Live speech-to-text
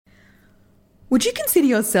Would you consider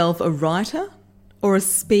yourself a writer or a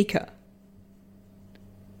speaker?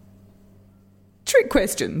 Trick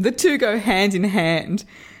question. The two go hand in hand.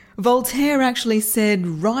 Voltaire actually said,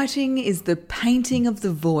 writing is the painting of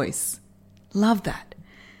the voice. Love that.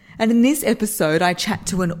 And in this episode, I chat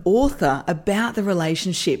to an author about the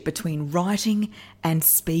relationship between writing and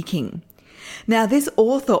speaking. Now, this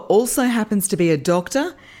author also happens to be a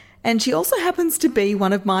doctor, and she also happens to be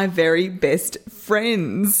one of my very best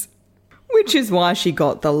friends, which is why she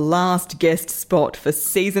got the last guest spot for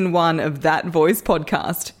season 1 of That Voice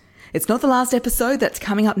podcast. It's not the last episode, that's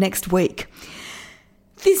coming up next week.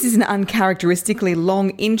 This is an uncharacteristically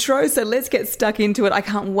long intro, so let's get stuck into it. I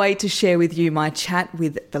can't wait to share with you my chat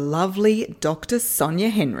with the lovely Dr. Sonia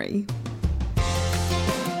Henry.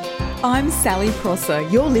 I'm Sally Prosser.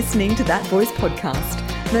 You're listening to That Voice podcast.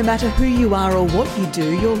 No matter who you are or what you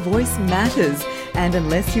do, your voice matters. And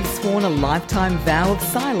unless you've sworn a lifetime vow of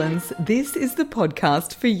silence, this is the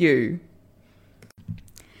podcast for you.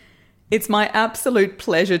 It's my absolute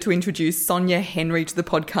pleasure to introduce Sonia Henry to the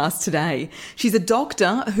podcast today. She's a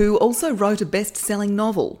doctor who also wrote a best-selling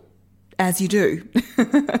novel, as you do.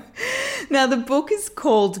 Now, the book is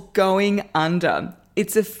called Going Under.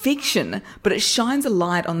 It's a fiction, but it shines a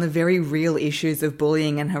light on the very real issues of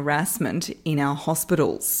bullying and harassment in our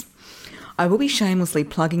hospitals. I will be shamelessly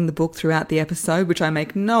plugging the book throughout the episode, which I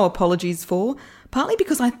make no apologies for, partly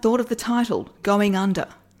because I thought of the title, Going Under.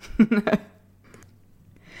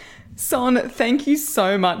 Son, thank you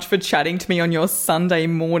so much for chatting to me on your Sunday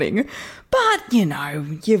morning. But, you know,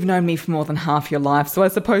 you've known me for more than half your life, so I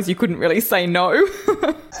suppose you couldn't really say no.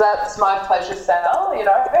 That's my pleasure, Sal. You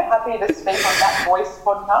know, I'm happy to speak on That Voice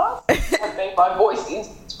podcast. I've been my voice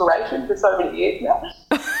inspiration for so many years now.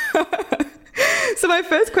 So my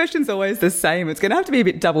first question's always the same. It's going to have to be a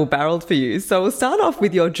bit double-barreled for you. So we'll start off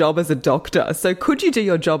with your job as a doctor. So could you do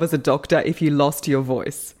your job as a doctor if you lost your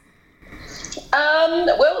voice? Well,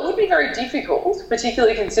 it would be very difficult,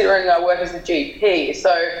 particularly considering I work as a GP.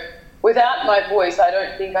 So without my voice, I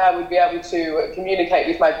don't think I would be able to communicate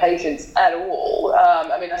with my patients at all.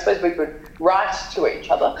 I suppose we could write to each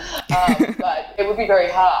other, but it would be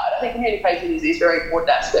very hard. I think communication is a very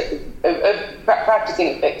important aspect of practicing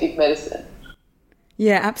effective medicine.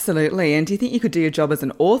 Yeah, absolutely. And do you think you could do your job as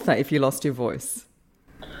an author if you lost your voice?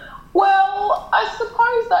 Well, I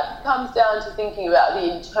suppose that comes down to thinking about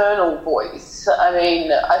the internal voice. I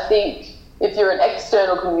mean, I think if you're an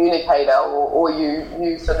external communicator or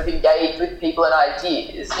you sort of engage with people and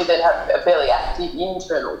ideas, you then have a fairly active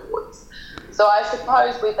internal voice. So I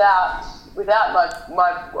suppose without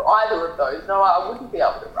my either of those, no, I wouldn't be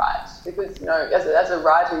able to write because, you know, as a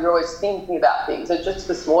writer, you're always thinking about things. So just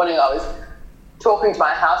this morning I was talking to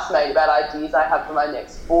my housemate about ideas I have for my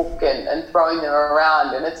next book and throwing them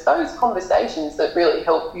around. And it's those conversations that really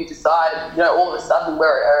help you decide, you know, all of a sudden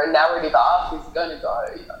where a narrative arc is going to go.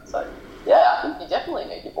 You know? So, yeah, I think you definitely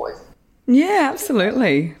need your voice. Yeah,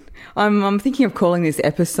 absolutely. I'm thinking of calling this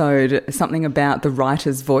episode something about the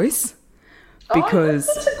writer's voice. Because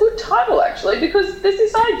that's a good title, actually, because there's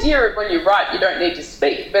this idea of when you write, you don't need to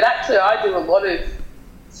speak. But actually, I do a lot of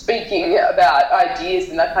speaking about ideas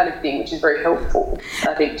and that kind of thing, which is very helpful,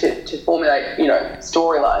 I think, to formulate, you know,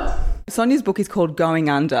 storylines. Sonia's book is called Going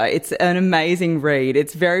Under. It's an amazing read.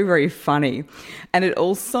 It's very, very funny. And it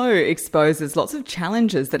also exposes lots of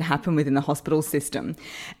challenges that happen within the hospital system.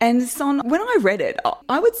 And Son, when I read it,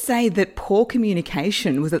 I would say that poor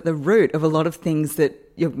communication was at the root of a lot of things that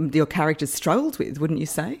your characters struggled with, wouldn't you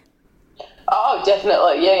say? Oh,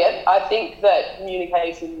 definitely. Yeah. I think that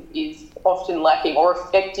communication is often lacking, or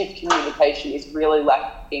effective communication is really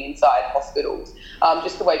lacking inside hospitals.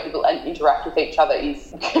 Just the way people interact with each other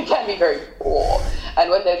can be very poor.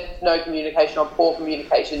 And when there's no communication or poor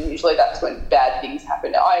communication, usually that's when bad things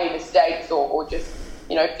happen, i.e. mistakes or just,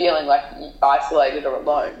 you know, feeling like isolated or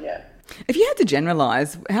alone, yeah. If you had to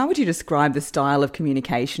generalise, how would you describe the style of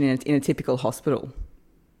communication in a typical hospital?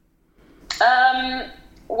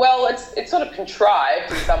 Well, it's sort of contrived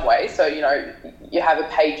in some ways. So, you know, you have a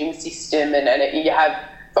paging system and you have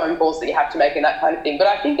phone calls that you have to make and that kind of thing. But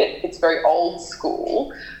I think it's very old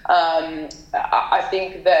school. I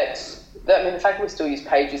think that the fact that we still use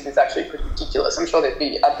pages is actually pretty ridiculous. I'm sure there'd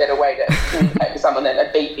be a better way to communicate with someone than a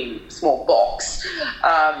beeping small box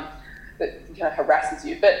that, you know, harasses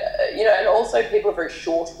you. But, you know, and also people are very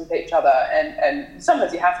short with each other and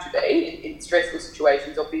sometimes you have to be in stressful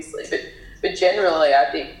situations, obviously. But generally, I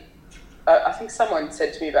think someone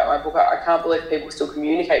said to me about my book, I can't believe people still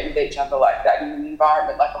communicate with each other like that in an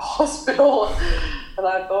environment like a hospital. And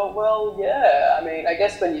I thought, well, yeah, I mean, I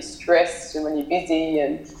guess when you're stressed and when you're busy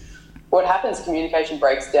and what happens, communication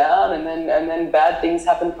breaks down and then bad things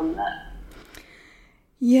happen from that.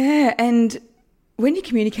 Yeah, and when you're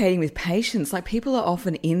communicating with patients, like people are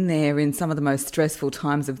often in there in some of the most stressful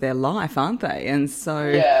times of their life, aren't they? And so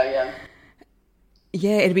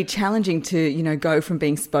yeah, it'd be challenging to, you know, go from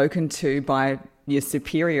being spoken to by your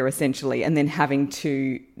superior essentially and then having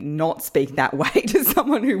to not speak that way to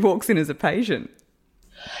someone who walks in as a patient.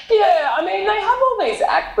 Yeah, I mean, they have all these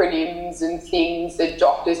acronyms and things that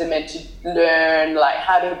doctors are meant to learn, like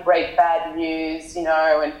how to break bad news, you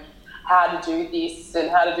know, and how to do this and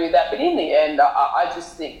how to do that. But in the end, I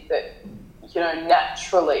just think that, you know,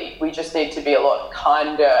 naturally we just need to be a lot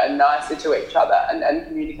kinder and nicer to each other, and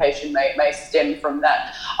communication may stem from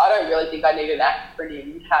that. I don't really think I need an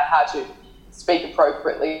acronym how to speak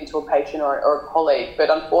appropriately to a patient or a colleague, but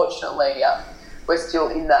unfortunately we're still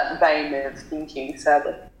in that vein of thinking,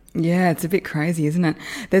 sadly. Yeah, it's a bit crazy, isn't it?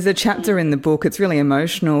 There's a chapter in the book, it's really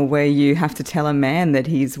emotional, where you have to tell a man that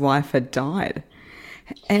his wife had died.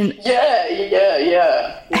 And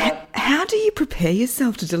yeah. How do you prepare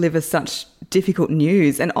yourself to deliver such difficult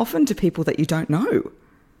news, and often to people that you don't know?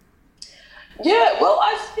 Yeah, well,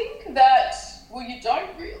 I think that, well, you don't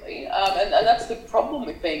really, and that's the problem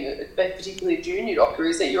with being particularly a junior doctor,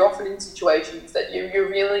 is that you're often in situations that you're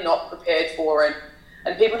really not prepared for,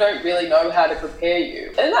 and people don't really know how to prepare you.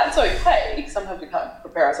 And that's okay. Sometimes we can't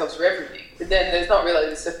prepare ourselves for everything, but then there's not really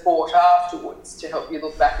the support afterwards to help you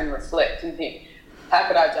look back and reflect and think, how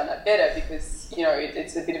could I have done that better? Because, you know,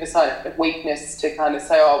 it's a bit of a sign of weakness to kind of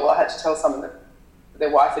say, oh, well, I had to tell someone that their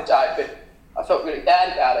wife had died, but I felt really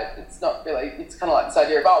bad about it. It's not really, it's kind of like this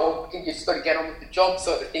idea of, oh, well, you just got to get on with the job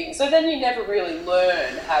sort of thing. So then you never really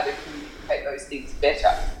learn how to communicate those things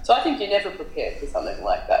better. So I think you're never prepared for something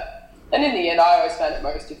like that. And in the end, I always found it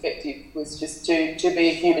most effective was just to be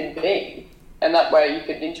a human being. And that way you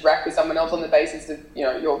could interact with someone else on the basis of, you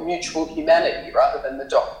know, your mutual humanity rather than the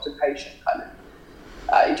doctor-patient kind of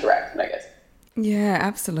interaction, I guess. Yeah,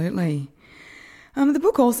 absolutely. The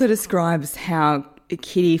book also describes how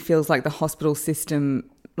Kitty feels like the hospital system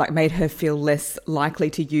like made her feel less likely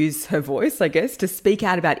to use her voice, I guess, to speak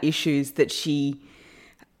out about issues that she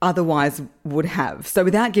otherwise would have. So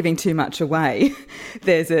without giving too much away,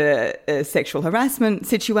 there's a sexual harassment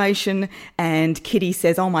situation, and Kitty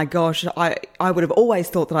says, oh my gosh, I would have always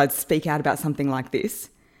thought that I'd speak out about something like this.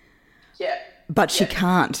 Yeah. But she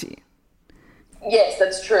can't. Yes,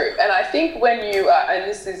 that's true. And I think when you, and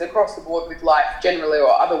this is across the board with life generally or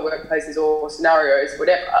other workplaces or scenarios,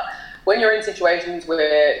 whatever, when you're in situations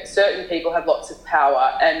where certain people have lots of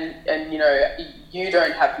power and you know, you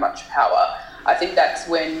don't have much power, I think that's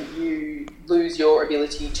when you lose your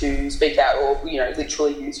ability to speak out or, you know,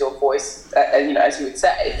 literally use your voice, you know, as you would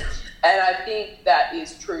say. And I think that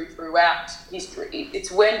is true throughout history.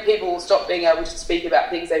 It's when people stop being able to speak about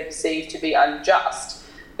things they perceive to be unjust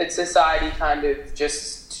that society kind of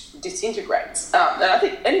just disintegrates. And I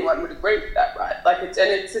think anyone would agree with that, right? Like,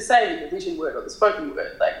 it's the same in the written word or the spoken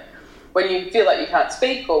word. Like, when you feel like you can't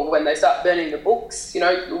speak or when they start burning the books, you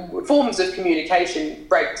know, forms of communication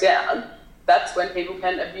break down, that's when people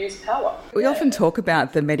can abuse power. We often talk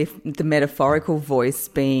about the metaphorical voice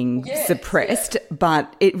being suppressed,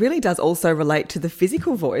 but it really does also relate to the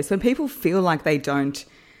physical voice. When people feel like they don't,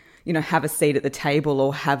 you know, have a seat at the table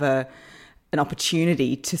or have an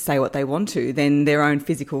opportunity to say what they want to, then their own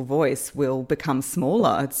physical voice will become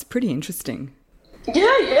smaller. It's pretty interesting.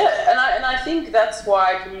 Yeah. And I think that's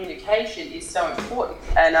why communication is so important.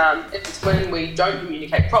 And it's when we don't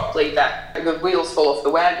communicate properly that the wheels fall off the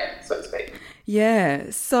wagon, so to speak.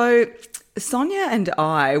 Yeah. So Sonia and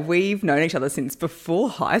I, we've known each other since before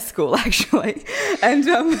high school, actually. And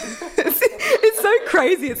it's so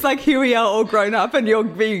crazy. It's like here we are all grown up and you're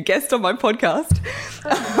being a guest on my podcast.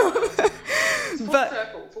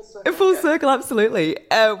 Full circle, absolutely.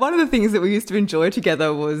 One of the things that we used to enjoy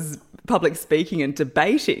together was public speaking and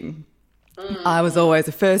debating. I was always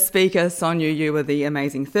a first speaker. Sonia, you were the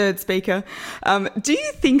amazing third speaker. Do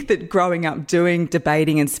you think that growing up doing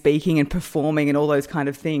debating and speaking and performing and all those kind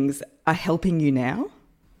of things are helping you now?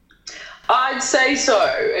 I'd say so.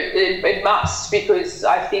 It must, because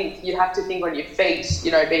I think you have to think on your feet,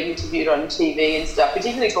 you know, being interviewed on TV and stuff,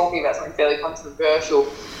 particularly talking about something fairly controversial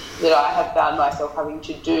that I have found myself having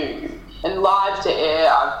to do. And live to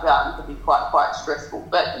air I've found to be quite stressful.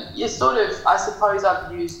 But you sort of, I suppose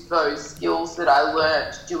I've used those skills that I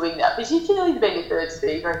learnt doing that, particularly being a third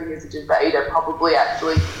speaker. I think as a debater probably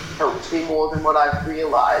actually helped me more than what I've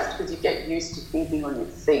realised, because you get used to thinking on your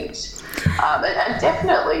feet. And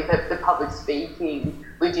definitely the public speaking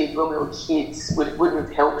we did when we were kids would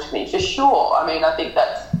have helped me, for sure. I mean, I think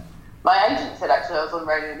that's, my agent said, actually, I was on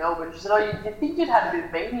Radio Melbourne, she said, oh, you'd think you'd had a bit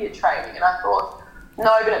of media training. And I thought,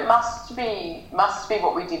 No, but it must be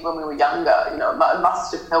what we did when we were younger. You know, it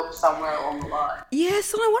must have helped somewhere along the line.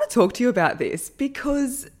 Yes, and I want to talk to you about this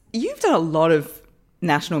because you've done a lot of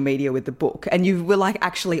national media with the book, and you were like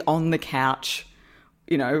actually on the couch,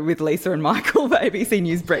 you know, with Lisa and Michael for ABC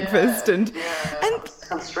News Breakfast, and it's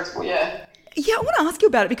kind of stressful. Yeah. Yeah, I want to ask you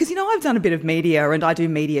about it because, you know, I've done a bit of media and I do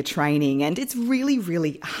media training, and it's really,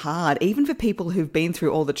 really hard, even for people who've been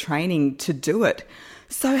through all the training, to do it.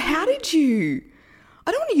 So how did you,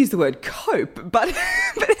 I don't want to use the word cope, but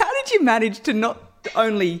how did you manage to not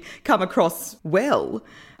only come across well,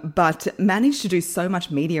 but manage to do so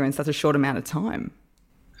much media in such a short amount of time?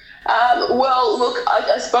 Well, look,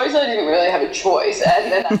 I suppose I didn't really have a choice,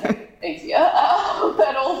 and then that made it easier.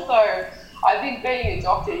 But also, I think being a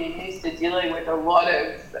doctor, you're used to dealing with a lot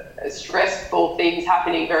of stressful things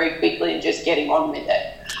happening very quickly and just getting on with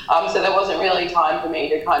it. So there wasn't really time for me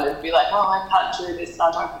to kind of be like, oh, I can't do this and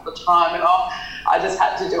I don't have the time, and I just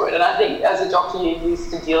had to do it. And I think as a doctor, you're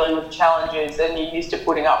used to dealing with challenges and you're used to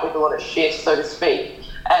putting up with a lot of shit, so to speak,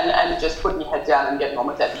 and just putting your head down and getting on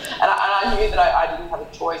with it. And I knew that I didn't have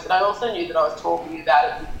a choice, and I also knew that I was talking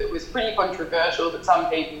about it that was pretty controversial, that some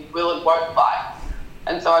people will and won't like.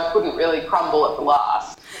 And so I couldn't really crumble at the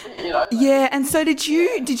last, you know. Yeah, and so did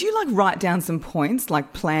you like write down some points,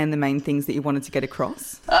 like plan the main things that you wanted to get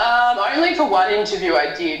across? Only for one interview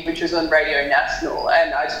I did, which was on Radio National,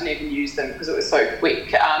 and I didn't even use them because it was so quick.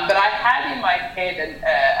 But I had in my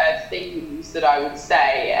head themes that I would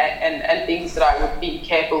say and things that I would be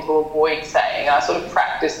careful to avoid saying. And I sort of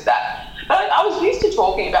practiced that. But I was used to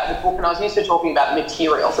talking about the book, and I was used to talking about the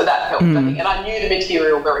material, so that helped, I think. And I knew the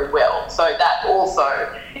material very well, so that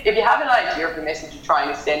also, if you have an idea of the message you're trying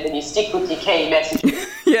to send and you stick with your key messages.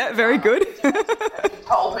 Yeah, very good. You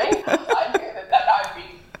told me, I knew that I would be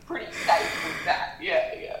pretty safe with that.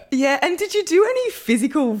 Yeah. Yeah, and did you do any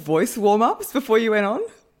physical voice warm-ups before you went on?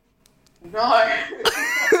 No.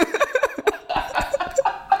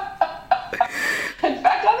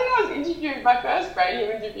 My first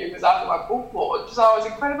radio interview was after my book launch, so I was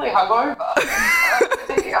incredibly hungover. I was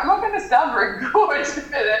thinking, I'm not going to sound very good,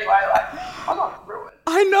 but anyway, I got through it.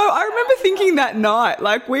 I know. I remember thinking that night,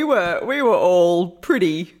 like we were all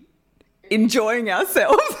pretty enjoying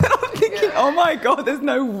ourselves, and I'm thinking, oh my God, there's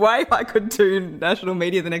no way I could do national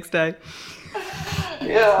media the next day.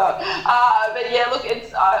 Yeah, but yeah, look,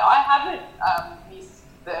 I haven't missed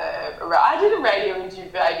I did a radio interview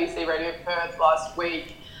for ABC Radio Perth last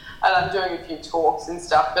week. And I'm doing a few talks and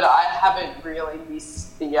stuff, but I haven't really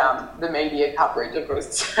missed the media coverage, of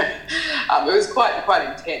course. It was quite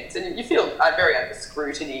intense, and you feel very under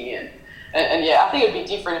scrutiny, and yeah, I think it'd be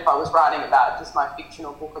different if I was writing about just my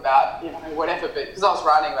fictional book about, you know, whatever, but because I was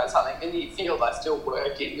writing about something in the field I still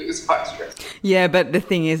work in, it was quite stressful. Yeah, but the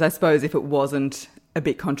thing is, I suppose if it wasn't a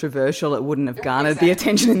bit controversial, it wouldn't have garnered the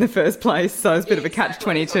attention in the first place, so it's a bit of a catch-22.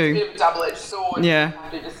 So it's a bit of a double-edged sword. Yeah. You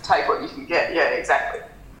have to just take what you can get. Yeah, exactly.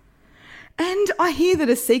 And I hear that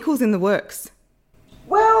a sequel's in the works.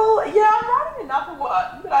 Well, yeah, I'm writing another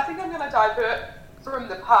one, but I think I'm going to divert from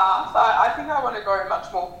the path. I think I want to go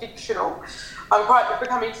much more fictional. I'm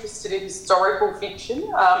become interested in historical fiction,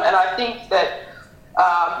 and I think that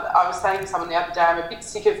I was saying to someone the other day, I'm a bit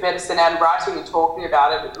sick of medicine and writing and talking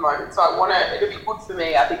about it at the moment. So it'll be good for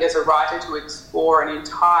me, I think, as a writer to explore an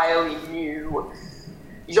entirely new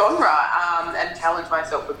genre and challenge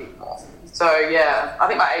myself a bit more. So, yeah, I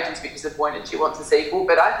think my agent's a bit disappointed she wants a sequel,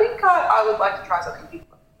 but I think I would like to try something different.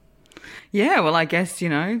 Yeah, well, I guess, you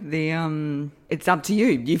know, it's up to you.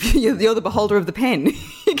 You're the beholder of the pen.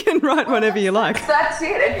 You can write whatever you like. That's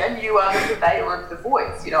it, and you are the purveyor of the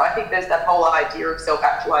voice. You know, I think there's that whole idea of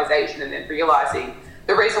self-actualisation and then realising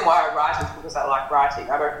the reason why I write is because I like writing.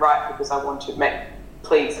 I don't write because I want to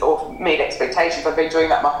please or meet expectations. I've been doing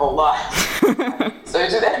that my whole life. So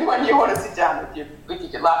then when you want to sit down with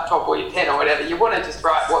your laptop or your pen or whatever, you want to just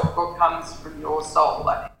write what comes from your soul,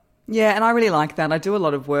 I think. Yeah, and I really like that. I do a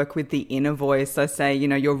lot of work with the inner voice. I say, you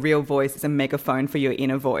know, your real voice is a megaphone for your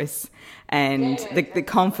inner voice. And the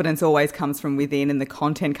confidence always comes from within and the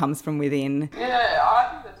content comes from within. Yeah,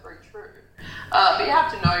 I think that's very true. But you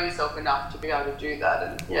have to know yourself enough to be able to do that.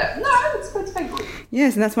 And yeah, no, it's been good.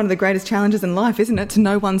 Yes, and that's one of the greatest challenges in life, isn't it? To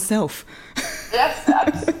know oneself. Yes,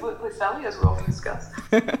 absolutely, Sally, as we often discuss.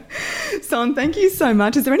 Son, thank you so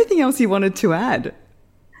much. Is there anything else you wanted to add?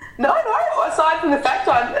 No. Aside from the fact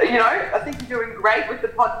I think you're doing great with the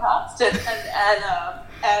podcast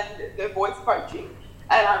and the voice coaching,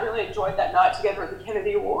 and I really enjoyed that night together at the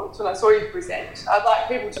Kennedy Awards when I saw you present. I'd like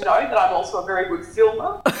people to know that I'm also a very good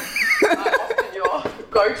filmer. I'm often your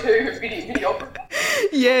go-to videographer.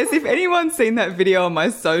 Yes, if anyone's seen that video on my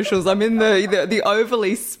socials, I'm in the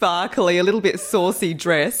overly sparkly, a little bit saucy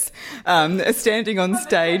dress, standing on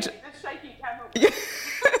stage. The shaky camera.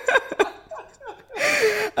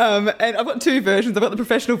 And I've got two versions. I've got the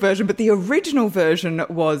professional version, but the original version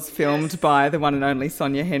was filmed by the one and only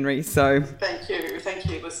Sonia Henry. So thank you,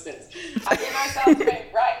 listeners. Sounds been great.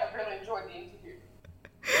 I've really enjoyed the interview.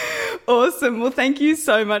 Awesome. Well, thank you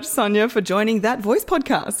so much, Sonia, for joining That Voice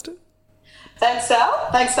podcast. Thanks, Sal.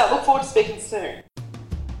 Look forward to speaking soon.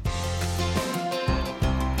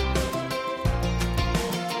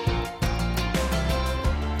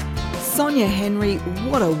 Sonia Henry,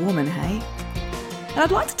 what a woman, hey? And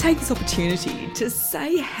I'd like to take this opportunity to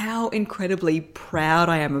say how incredibly proud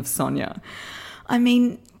I am of Sonia. I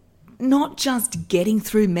mean, not just getting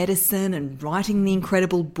through medicine and writing the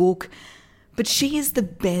incredible book, but she is the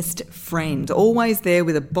best friend, always there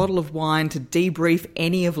with a bottle of wine to debrief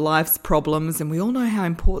any of life's problems, and we all know how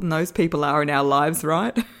important those people are in our lives,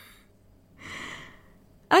 right?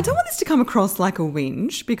 I don't want this to come across like a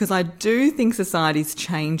whinge, because I do think society's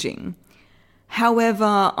changing.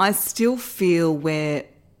 However, I still feel we're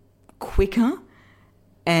quicker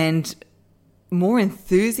and more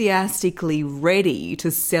enthusiastically ready to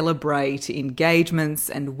celebrate engagements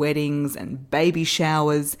and weddings and baby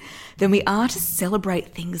showers than we are to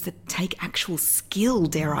celebrate things that take actual skill,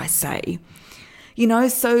 dare I say.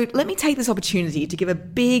 So let me take this opportunity to give a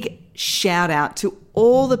big shout out to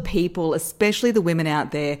all the people, especially the women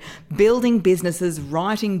out there, building businesses,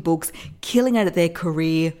 writing books, killing it at their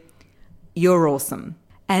career. You're awesome.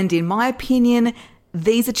 And in my opinion,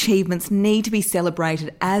 these achievements need to be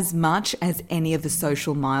celebrated as much as any of the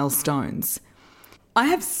social milestones. I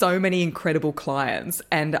have so many incredible clients,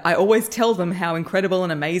 and I always tell them how incredible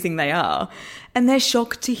and amazing they are, and they're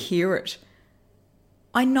shocked to hear it.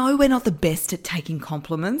 I know we're not the best at taking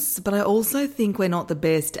compliments, but I also think we're not the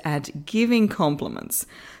best at giving compliments.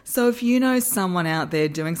 So if you know someone out there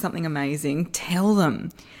doing something amazing, tell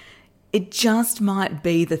them. It just might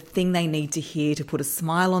be the thing they need to hear to put a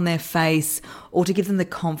smile on their face or to give them the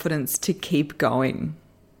confidence to keep going.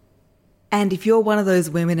 And if you're one of those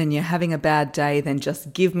women and you're having a bad day, then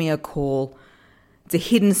just give me a call. It's a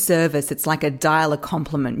hidden service. It's like a dial a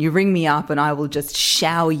compliment. You ring me up and I will just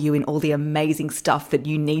shower you in all the amazing stuff that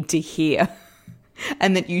you need to hear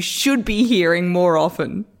and that you should be hearing more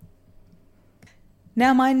often.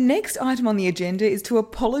 Now, my next item on the agenda is to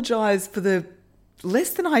apologise for the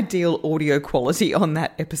less than ideal audio quality on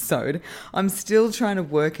that episode. I'm still trying to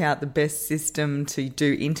work out the best system to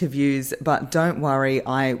do interviews, but don't worry,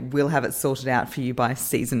 I will have it sorted out for you by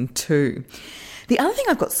season 2. The other thing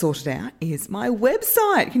I've got sorted out is my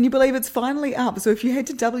website. Can you believe it's finally up? So if you head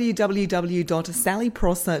to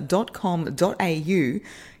www.sallyprosser.com.au,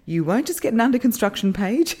 you won't just get an under construction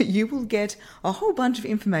page, you will get a whole bunch of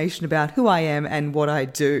information about who I am and what I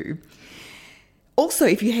do. Also,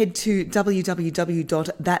 if you head to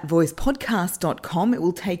www.thatvoicepodcast.com, it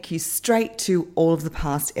will take you straight to all of the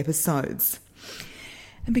past episodes.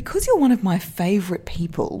 And because you're one of my favourite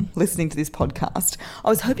people listening to this podcast, I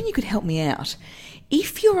was hoping you could help me out.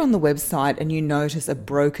 If you're on the website and you notice a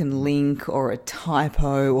broken link or a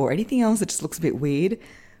typo or anything else that just looks a bit weird,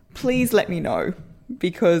 please let me know,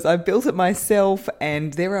 because I built it myself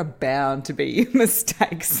and there are bound to be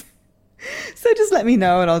mistakes. So just let me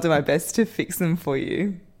know and I'll do my best to fix them for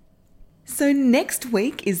you. So next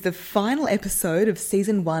week is the final episode of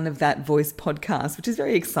season 1 of That Voice podcast, which is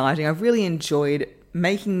very exciting. I've really enjoyed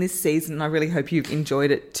making this season and I really hope you've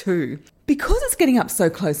enjoyed it too. Because it's getting up so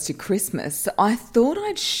close to Christmas, I thought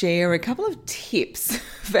I'd share a couple of tips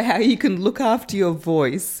for how you can look after your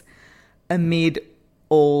voice amid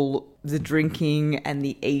all the drinking and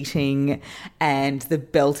the eating and the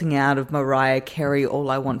belting out of Mariah Carey, All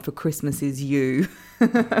I Want for Christmas Is You.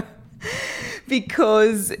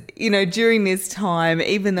 Because, during this time,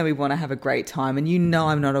 even though we want to have a great time, and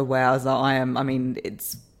I'm not a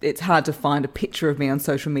wowser, it's hard to find a picture of me on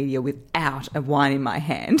social media without a wine in my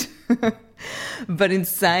hand. But in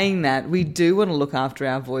saying that, we do want to look after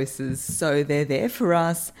our voices so they're there for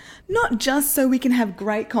us, not just so we can have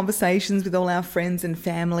great conversations with all our friends and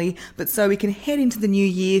family, but so we can head into the new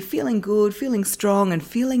year feeling good, feeling strong, and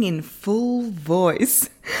feeling in full voice.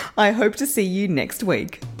 I hope to see you next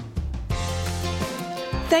week.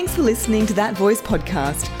 Thanks for listening to That Voice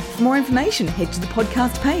podcast. For more information, head to the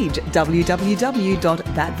podcast page,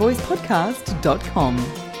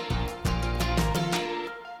 www.thatvoicepodcast.com.